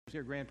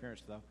here,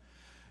 grandparents, though.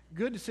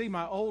 Good to see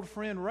my old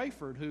friend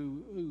Rayford,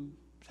 who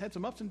had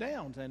some ups and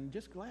downs, and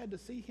just glad to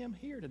see him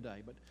here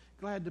today, but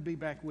glad to be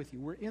back with you.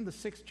 We're in the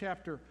 6th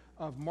chapter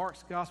of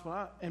Mark's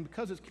Gospel, and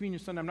because it's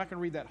Communion Sunday, I'm not going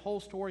to read that whole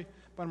story,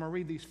 but I'm going to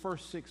read these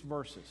first 6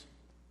 verses.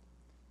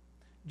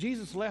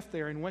 Jesus left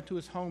there and went to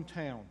his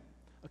hometown,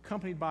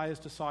 accompanied by his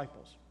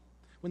disciples.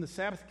 When the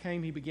Sabbath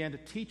came, he began to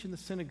teach in the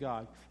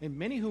synagogue, and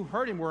many who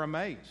heard him were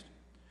amazed.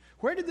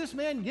 "Where did this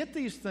man get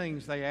these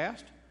things?" they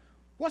asked.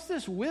 "What's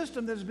this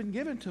wisdom that has been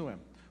given to him?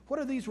 What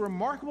are these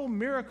remarkable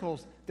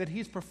miracles that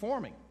he's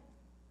performing?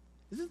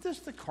 Isn't this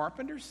the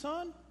carpenter's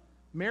son,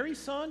 Mary's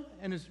son?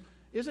 And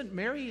isn't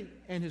Mary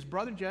and his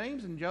brother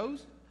James and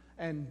Joseph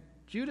and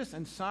Judas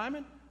and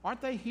Simon,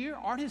 aren't they here?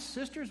 Aren't his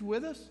sisters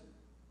with us?"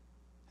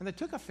 And they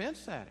took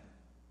offense at him.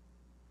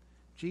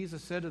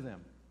 Jesus said to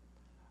them,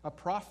 "A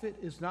prophet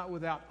is not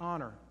without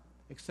honor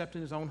except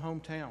in his own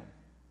hometown,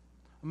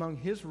 among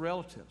his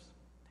relatives,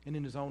 and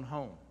in his own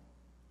home."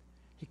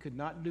 He could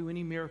not do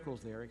any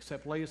miracles there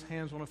except lay his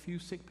hands on a few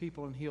sick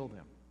people and heal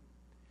them.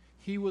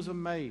 He was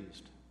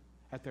amazed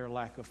at their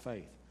lack of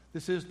faith.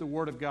 This is the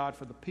word of God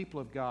for the people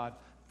of God.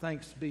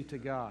 Thanks be to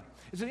God.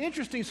 It's an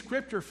interesting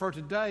scripture for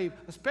today,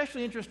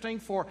 especially interesting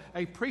for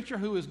a preacher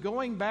who is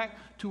going back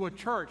to a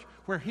church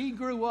where he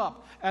grew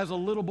up as a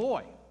little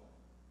boy.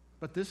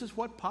 But this is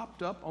what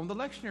popped up on the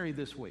lectionary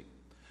this week.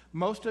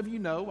 Most of you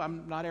know,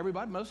 not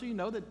everybody, most of you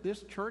know that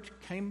this church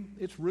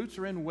its roots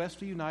are in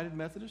Wesley United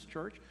Methodist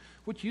Church,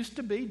 which used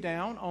to be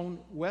down on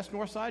West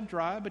Northside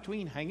Drive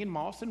between Hanging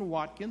Moss and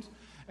Watkins.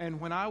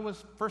 And when I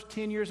was first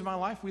 10 years of my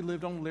life, we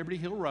lived on Liberty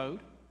Hill Road,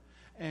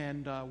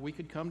 and we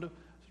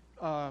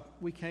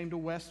came to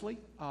Wesley.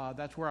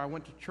 That's where I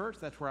went to church.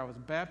 That's where I was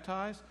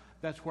baptized.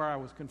 That's where I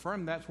was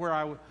confirmed. That's where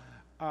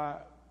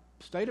I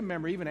stayed a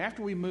member even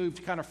after we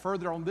moved kind of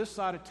further on this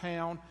side of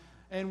town.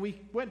 And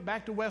we went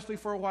back to Wesley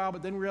for a while,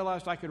 but then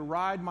realized I could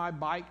ride my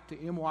bike to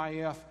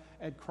MYF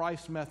at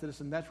Christ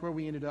Methodist, and that's where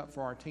we ended up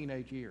for our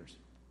teenage years.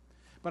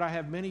 But I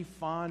have many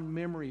fond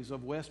memories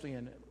of Wesley,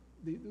 and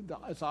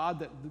it's odd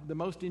that the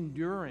most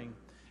enduring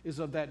is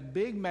of that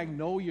big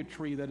magnolia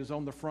tree that is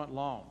on the front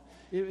lawn.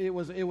 It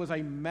was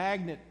a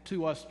magnet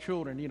to us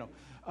children. You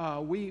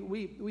know,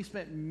 we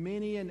spent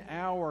many an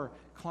hour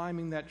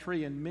climbing that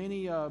tree, and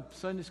many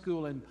Sunday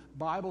school and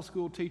Bible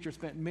school teachers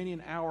spent many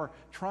an hour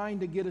trying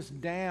to get us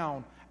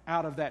down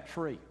out of that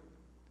tree.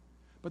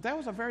 But that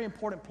was a very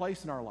important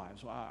place in our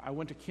lives. I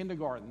went to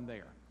kindergarten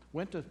there,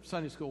 went to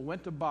Sunday school,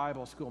 went to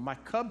Bible school. My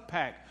Cub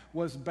Pack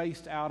was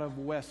based out of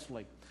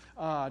Wesley.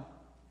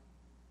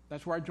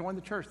 That's where I joined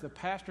the church. The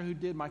pastor who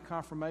did my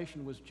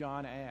confirmation was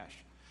John Ash.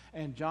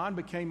 And John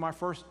became my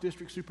first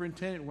district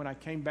superintendent when I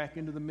came back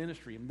into the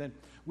ministry. And then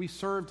we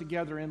served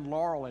together in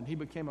Laurel, and he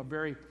became a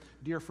very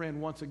dear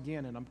friend once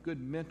again and a good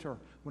mentor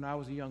when I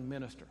was a young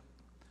minister.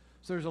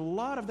 So there's a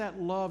lot of that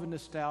love and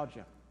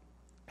nostalgia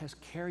has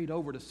carried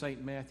over to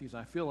St. Matthew's.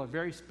 I feel a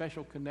very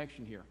special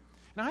connection here.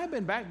 And I have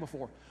been back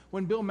before.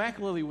 When Bill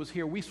McAlilly was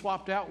here, we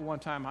swapped out one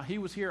time. He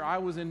was here, I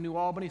was in New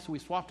Albany, so we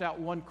swapped out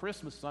one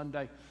Christmas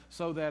Sunday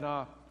so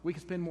that we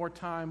could spend more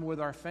time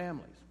with our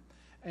families.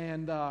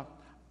 And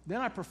then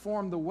I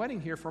performed the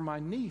wedding here for my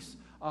niece,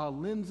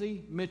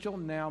 Lindsay Mitchell,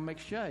 now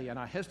McShay. And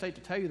I hesitate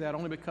to tell you that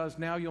only because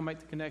now you'll make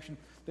the connection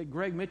that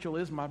Greg Mitchell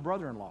is my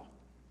brother-in-law.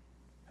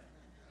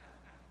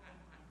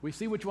 We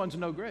see which ones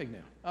know Greg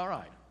now. All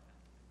right.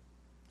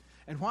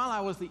 And while I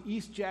was the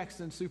East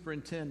Jackson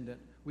superintendent,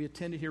 we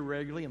attended here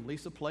regularly, and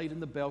Lisa played in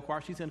the bell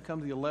choir. She's going to come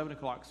to the 11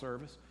 o'clock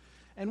service.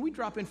 And we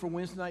drop in for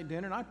Wednesday night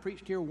dinner, and I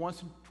preached here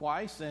once and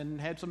twice and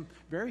had some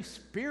very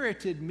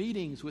spirited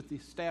meetings with the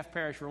Staff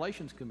Parish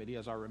Relations Committee,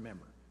 as I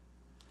remember.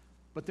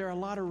 But there are a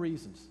lot of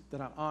reasons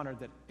that I'm honored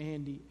that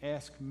Andy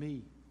asked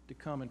me to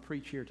come and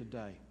preach here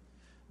today.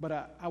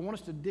 But I want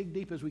us to dig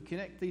deep as we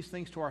connect these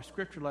things to our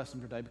scripture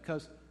lesson today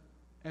because,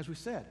 as we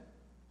said,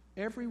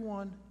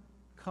 everyone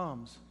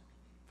comes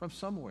from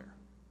somewhere.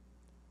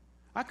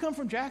 I come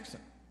from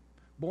Jackson,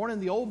 born in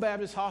the old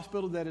Baptist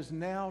hospital that is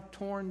now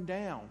torn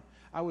down.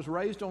 I was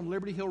raised on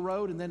Liberty Hill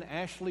Road and then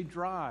Ashley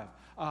Drive,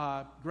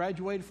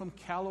 graduated from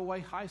Callaway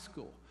High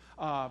School,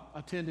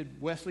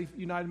 attended Wesley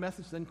United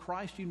Methodist, then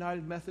Christ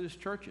United Methodist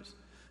churches.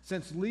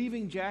 Since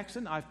leaving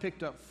Jackson, I've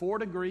picked up 4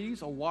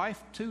 degrees, a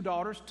wife, 2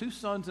 daughters, 2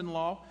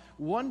 sons-in-law,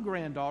 1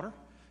 granddaughter.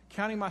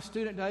 Counting my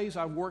student days,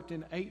 I've worked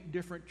in 8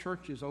 different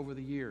churches over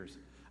the years.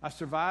 I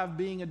survived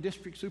being a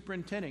district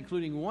superintendent,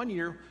 including 1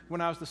 year when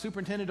I was the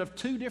superintendent of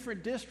 2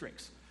 different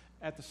districts.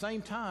 At the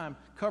same time,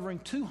 covering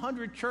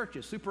 200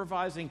 churches,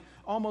 supervising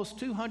almost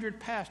 200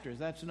 pastors.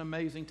 That's an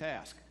amazing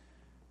task.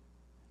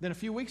 Then a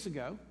few weeks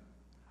ago,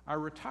 I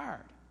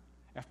retired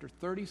after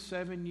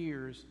 37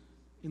 years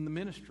in the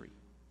ministry,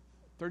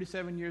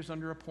 37 years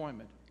under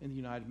appointment in the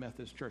United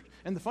Methodist Church.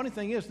 And the funny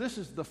thing is, this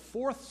is the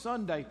 4th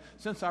Sunday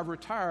since I've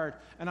retired,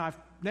 and I've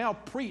now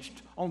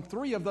preached on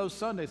 3 of those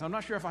Sundays. I'm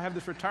not sure if I have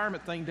this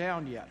retirement thing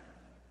down yet.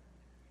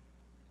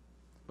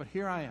 But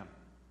here I am,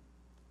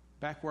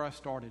 back where I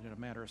started in a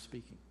matter of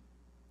speaking.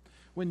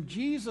 When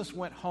Jesus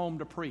went home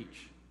to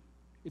preach,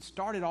 it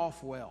started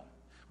off well.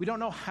 We don't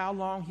know how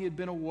long he had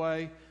been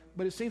away.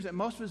 but it seems that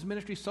most of his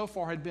ministry so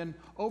far had been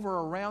over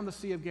around the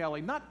Sea of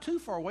Galilee. Not too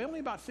far away, only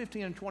about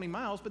 15 and 20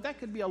 miles, but that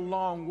could be a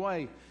long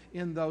way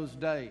in those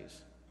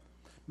days.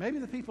 Maybe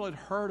the people had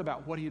heard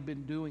about what he had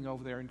been doing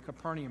over there in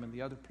Capernaum and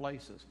the other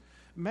places.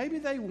 Maybe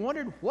they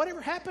wondered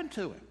whatever happened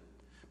to him.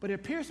 But it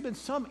appears to have been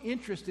some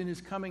interest in his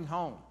coming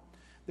home.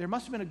 There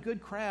must have been a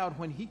good crowd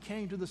when he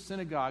came to the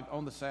synagogue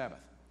on the Sabbath.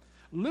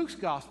 Luke's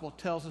gospel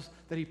tells us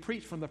that he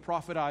preached from the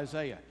prophet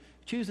Isaiah,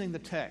 choosing the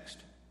text,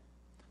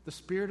 "The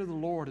Spirit of the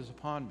Lord is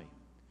upon me,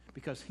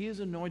 because he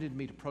has anointed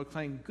me to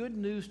proclaim good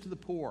news to the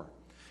poor.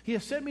 He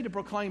has sent me to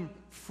proclaim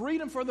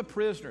freedom for the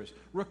prisoners,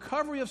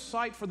 recovery of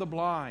sight for the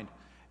blind,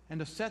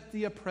 and to set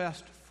the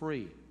oppressed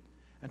free,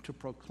 and to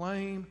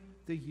proclaim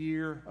the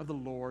year of the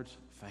Lord's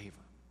favor."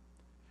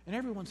 And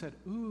everyone said,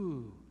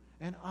 "Ooh,"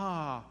 and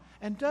 "ah,"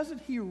 and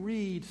 "doesn't he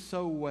read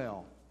so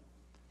well?"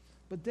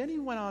 But then he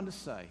went on to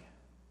say,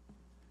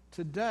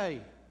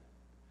 "Today,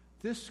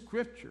 this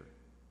scripture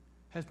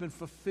has been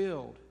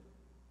fulfilled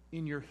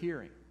in your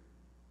hearing,"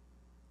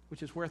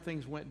 which is where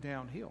things went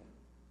downhill.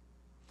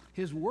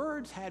 His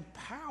words had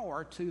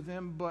power to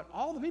them, but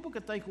all the people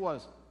could think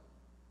was,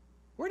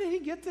 where did he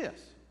get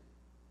this?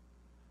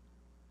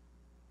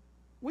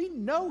 We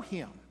know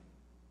him.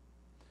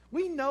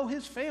 We know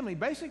his family.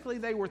 Basically,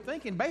 they were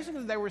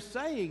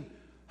saying,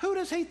 who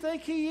does he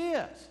think he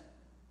is?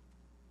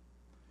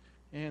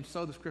 And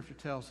so the scripture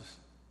tells us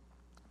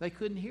they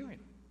couldn't hear him.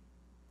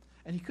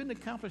 And he couldn't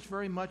accomplish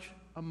very much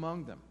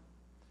among them.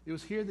 It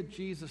was here that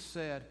Jesus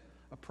said,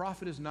 "A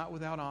prophet is not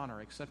without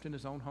honor except in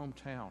his own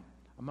hometown,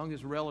 among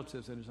his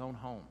relatives in his own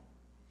home."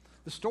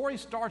 The story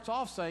starts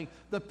off saying,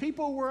 the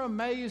people were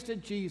amazed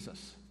at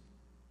Jesus.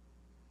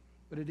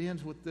 But it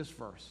ends with this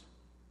verse.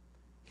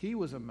 He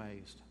was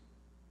amazed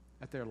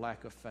at their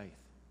lack of faith.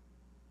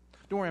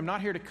 Don't worry, I'm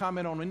not here to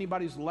comment on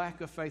anybody's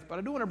lack of faith, but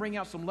I do want to bring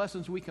out some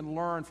lessons we can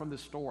learn from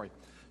this story.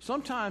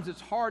 Sometimes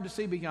it's hard to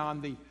see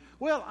beyond the,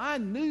 well, I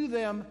knew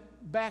them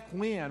back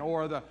when,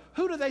 or the,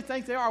 who do they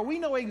think they are? We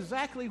know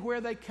exactly where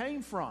they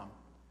came from.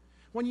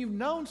 When you've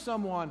known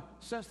someone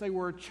since they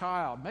were a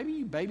child, maybe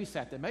you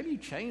babysat them, maybe you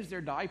changed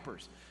their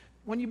diapers.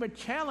 When you've been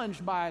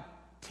challenged by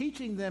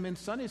teaching them in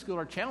Sunday school,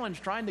 or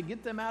challenged trying to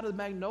get them out of the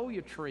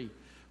magnolia tree,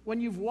 when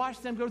you've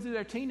watched them go through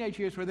their teenage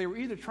years where they were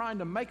either trying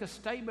to make a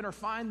statement or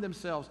find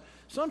themselves,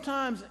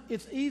 sometimes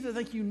it's easy to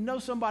think you know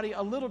somebody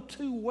a little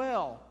too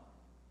well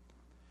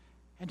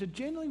and to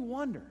genuinely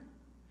wonder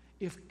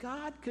if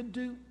God could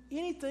do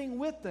anything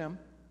with them,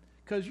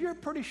 because you're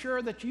pretty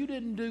sure that you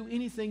didn't do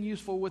anything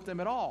useful with them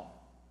at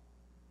all.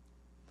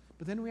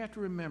 But then we have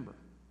to remember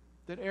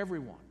that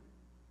everyone,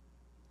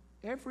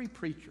 every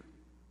preacher,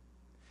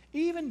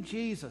 even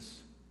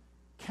Jesus,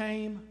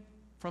 came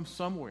from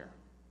somewhere.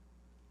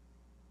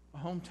 A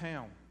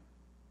hometown,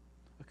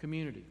 a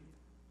community.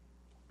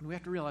 And we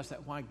have to realize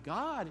that why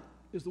God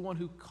is the one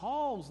who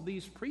calls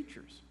these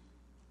preachers.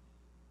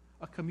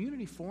 A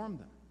community formed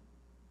them.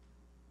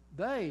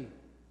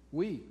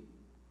 We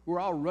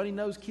were all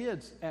runny-nosed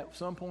kids at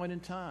some point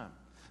in time.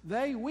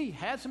 We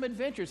had some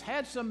adventures,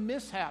 had some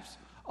mishaps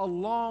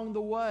along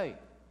the way.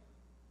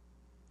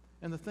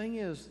 And the thing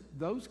is,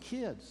 those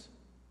kids,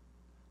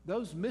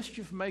 those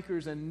mischief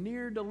makers and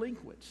near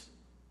delinquents,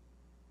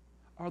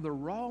 are the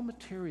raw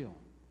material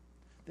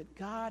that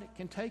God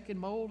can take and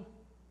mold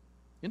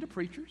into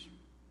preachers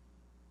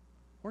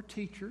or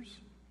teachers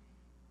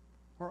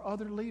or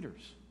other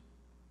leaders.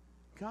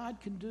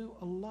 God can do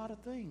a lot of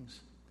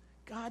things.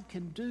 God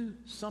can do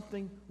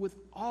something with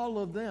all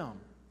of them.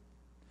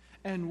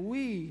 And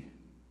we,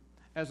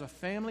 as a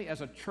family, as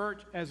a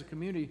church, as a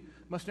community,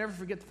 must never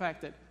forget the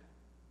fact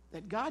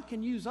that God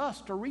can use us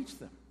to reach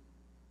them.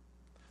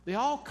 They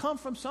all come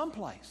from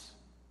someplace.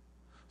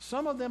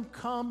 Some of them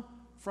come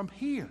from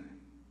here.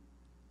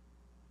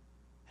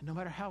 And no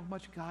matter how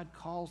much God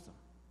calls them,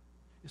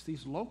 it's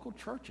these local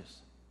churches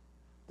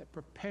that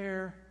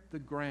prepare the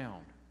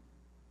ground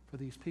for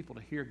these people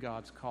to hear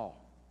God's call.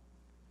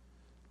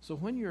 So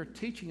when you're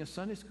teaching a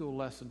Sunday school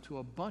lesson to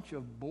a bunch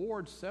of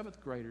bored seventh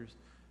graders,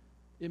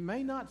 it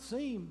may not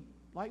seem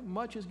like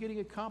much is getting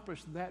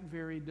accomplished that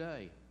very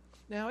day.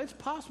 Now, it's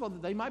possible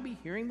that they might be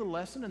hearing the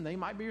lesson and they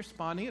might be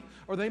responding it,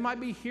 or they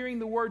might be hearing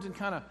the words and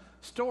kind of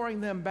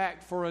storing them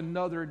back for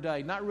another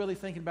day, not really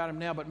thinking about them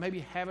now, but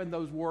maybe having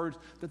those words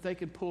that they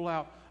can pull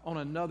out on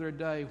another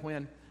day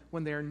when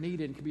they're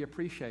needed and can be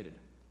appreciated.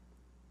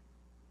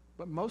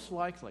 But most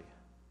likely,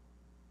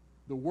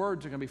 the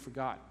words are going to be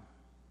forgotten.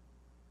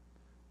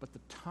 But the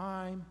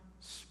time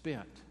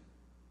spent,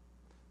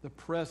 the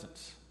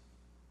presence,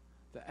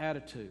 the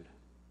attitude,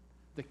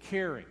 the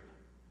caring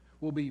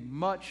will be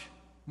much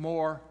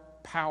more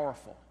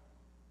powerful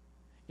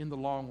in the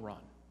long run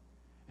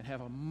and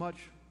have a much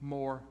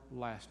more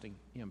lasting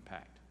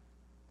impact.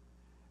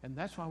 And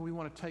that's why we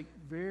want to take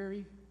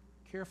very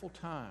careful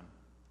time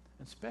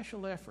and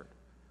special effort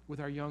with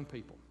our young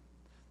people.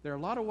 There are a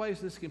lot of ways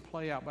this can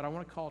play out, but I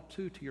want to call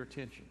two to your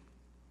attention.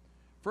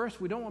 First,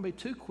 we don't want to be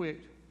too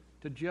quick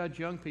to judge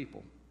young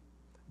people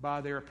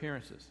by their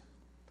appearances.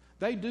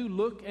 They do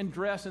look and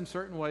dress in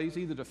certain ways,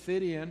 either to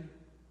fit in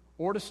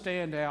or to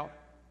stand out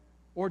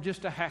or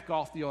just to hack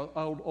off the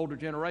older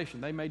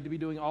generation. They may be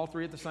doing all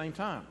three at the same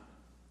time.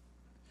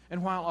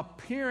 And while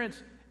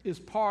appearance is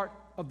part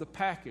of the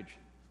package,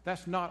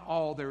 that's not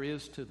all there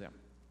is to them.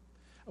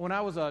 When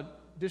I was a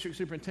district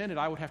superintendent,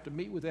 I would have to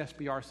meet with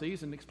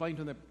SBRCs and explain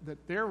to them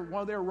that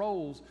one of their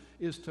roles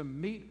is to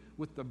meet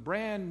with the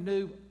brand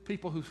new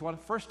people who, for the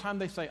first time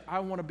they say, I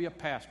want to be a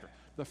pastor.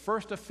 The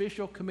first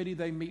official committee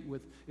they meet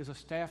with is a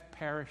staff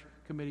parish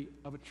committee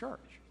of a church.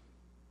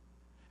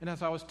 And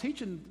as I was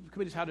teaching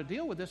committees how to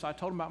deal with this, I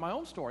told them about my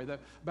own story,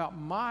 about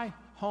my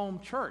home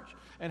church,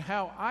 and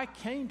how I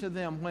came to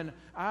them when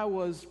I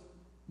was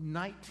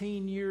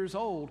 19 years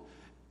old.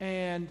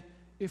 And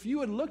if you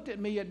had looked at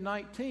me at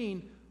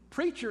 19,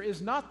 preacher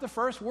is not the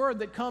first word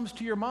that comes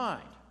to your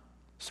mind.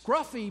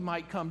 Scruffy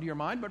might come to your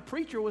mind, but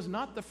preacher was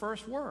not the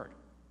first word.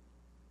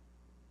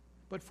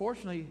 But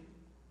fortunately,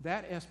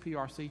 that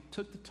SPRC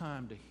took the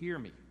time to hear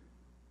me,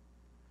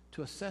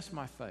 to assess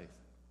my faith,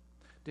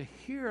 to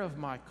hear of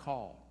my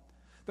call.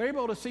 They're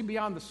able to see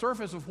beyond the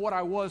surface of what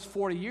I was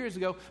 40 years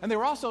ago, and they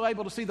were also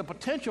able to see the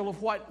potential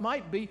of what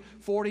might be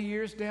 40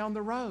 years down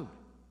the road.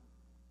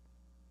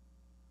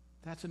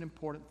 That's an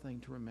important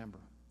thing to remember.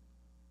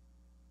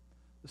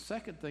 The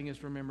second thing is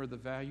to remember the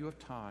value of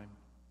time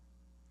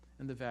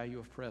and the value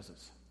of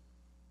presence.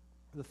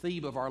 The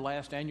theme of our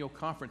last annual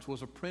conference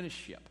was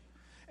apprenticeship.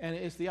 And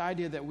it's the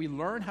idea that we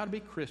learn how to be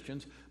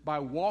Christians by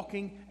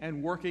walking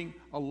and working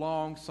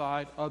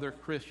alongside other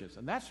Christians.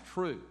 And that's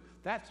true.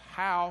 That's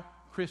how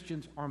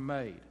Christians are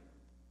made.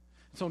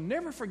 So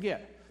never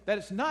forget that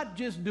it's not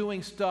just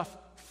doing stuff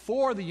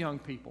for the young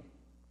people.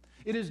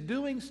 It is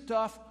doing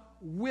stuff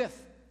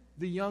with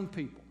the young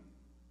people.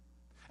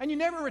 And you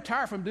never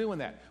retire from doing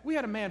that. We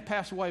had a man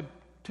pass away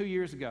 2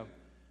 years ago.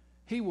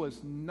 He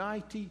was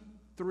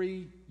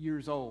 93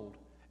 years old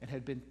and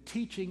had been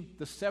teaching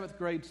the 7th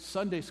grade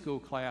Sunday school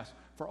class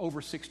for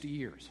over 60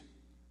 years.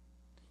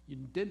 You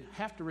didn't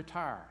have to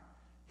retire.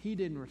 He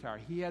didn't retire.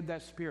 He had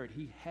that spirit.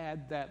 He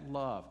had that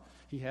love.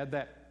 He had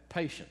that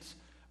patience.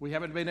 We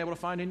haven't been able to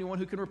find anyone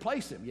who can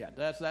replace him yet.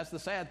 That's the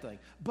sad thing.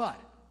 But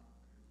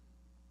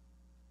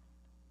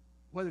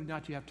whether or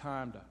not you have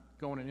time to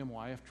go on an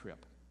MYF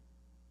trip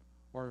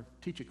or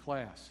teach a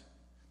class,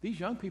 these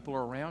young people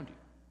are around you.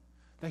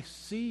 They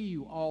see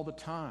you all the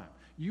time.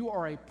 You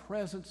are a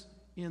presence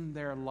in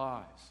their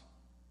lives.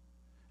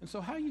 And so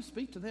how you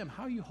speak to them,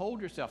 how you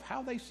hold yourself,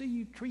 how they see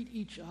you treat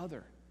each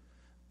other,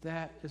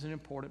 that is an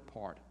important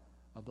part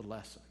of the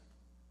lesson.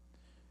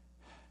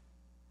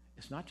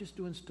 It's not just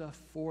doing stuff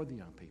for the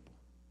young people.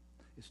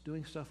 It's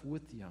doing stuff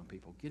with the young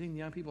people, getting the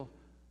young people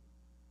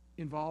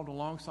involved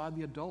alongside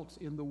the adults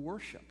in the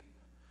worship,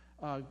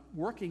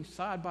 working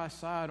side by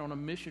side on a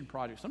mission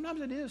project.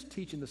 Sometimes it is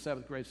teaching the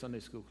 7th grade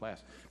Sunday school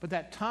class, but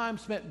that time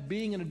spent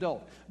being an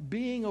adult,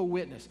 being a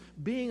witness,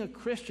 being a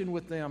Christian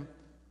with them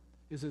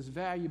is as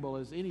valuable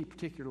as any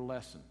particular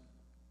lesson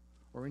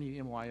or any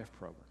MYF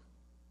program.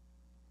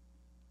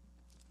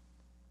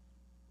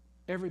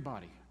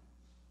 Everybody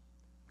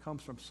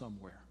comes from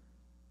somewhere.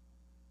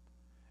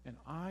 And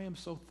I am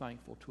so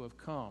thankful to have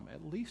come,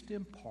 at least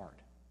in part,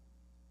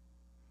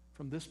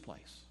 from this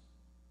place,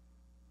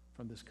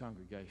 from this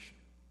congregation.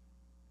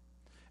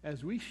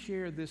 As we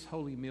share this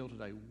holy meal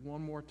today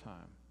one more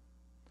time,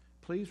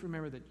 please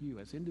remember that you,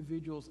 as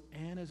individuals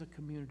and as a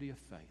community of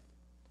faith,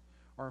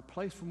 are a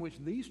place from which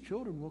these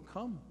children will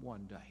come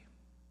one day.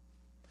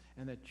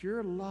 And that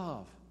your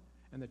love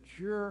and that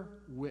your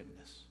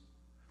witness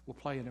will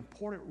play an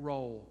important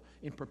role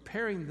in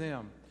preparing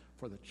them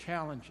for the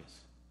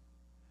challenges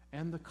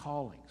and the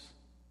callings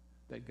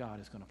that God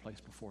is going to place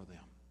before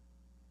them.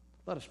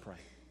 Let us pray.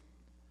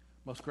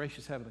 Most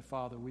gracious Heavenly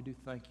Father, we do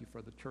thank you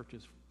for the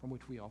churches from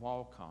which we have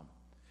all come.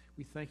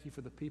 We thank you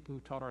for the people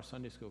who taught our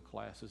Sunday school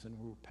classes and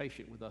who were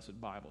patient with us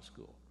at Bible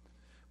school.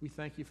 We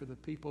thank you for the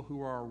people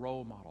who are our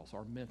role models,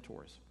 our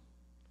mentors.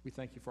 We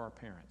thank you for our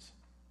parents.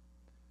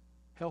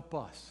 Help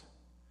us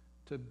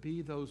to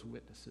be those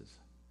witnesses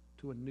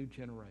to a new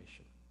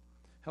generation.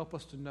 Help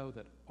us to know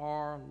that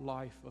our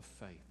life of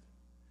faith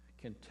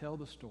can tell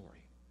the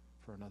story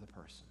for another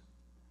person.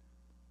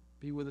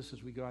 Be with us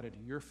as we go out into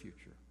your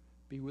future.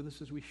 Be with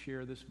us as we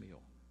share this meal.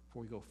 For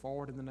we go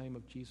forward in the name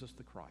of Jesus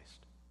the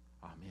Christ.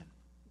 Amen.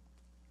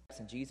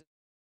 In Jesus.